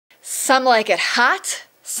Some like it hot,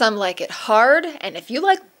 some like it hard, and if you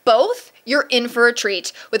like both, you're in for a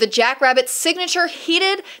treat with the Jackrabbit's signature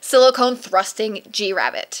heated silicone thrusting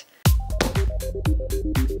G-Rabbit.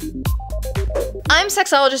 I'm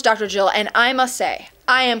sexologist Dr. Jill, and I must say,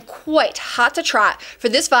 I am quite hot to trot for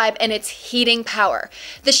this vibe and its heating power.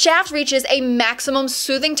 The shaft reaches a maximum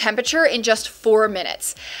soothing temperature in just 4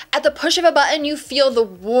 minutes. At the push of a button, you feel the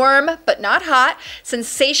warm, but not hot,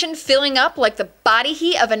 sensation filling up like the body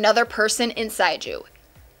heat of another person inside you.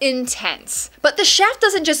 Intense. But the shaft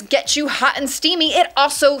doesn't just get you hot and steamy, it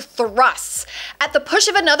also thrusts. At the push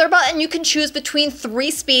of another button, you can choose between 3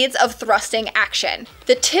 speeds of thrusting action.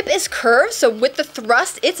 The tip is curved, so with the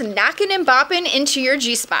thrust, it's knocking and bopping into your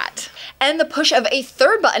G-spot. And the push of a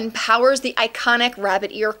third button powers the iconic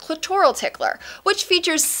rabbit ear clitoral tickler, which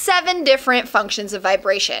features 7 different functions of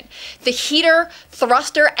vibration. The heater,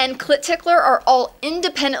 thruster, and clit tickler are all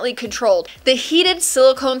independently controlled. The heated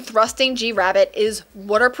silicone thrusting G-Rabbit is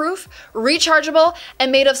waterproof, rechargeable,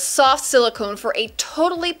 and made of soft silicone for a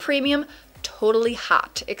totally premium, totally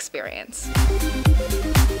hot experience.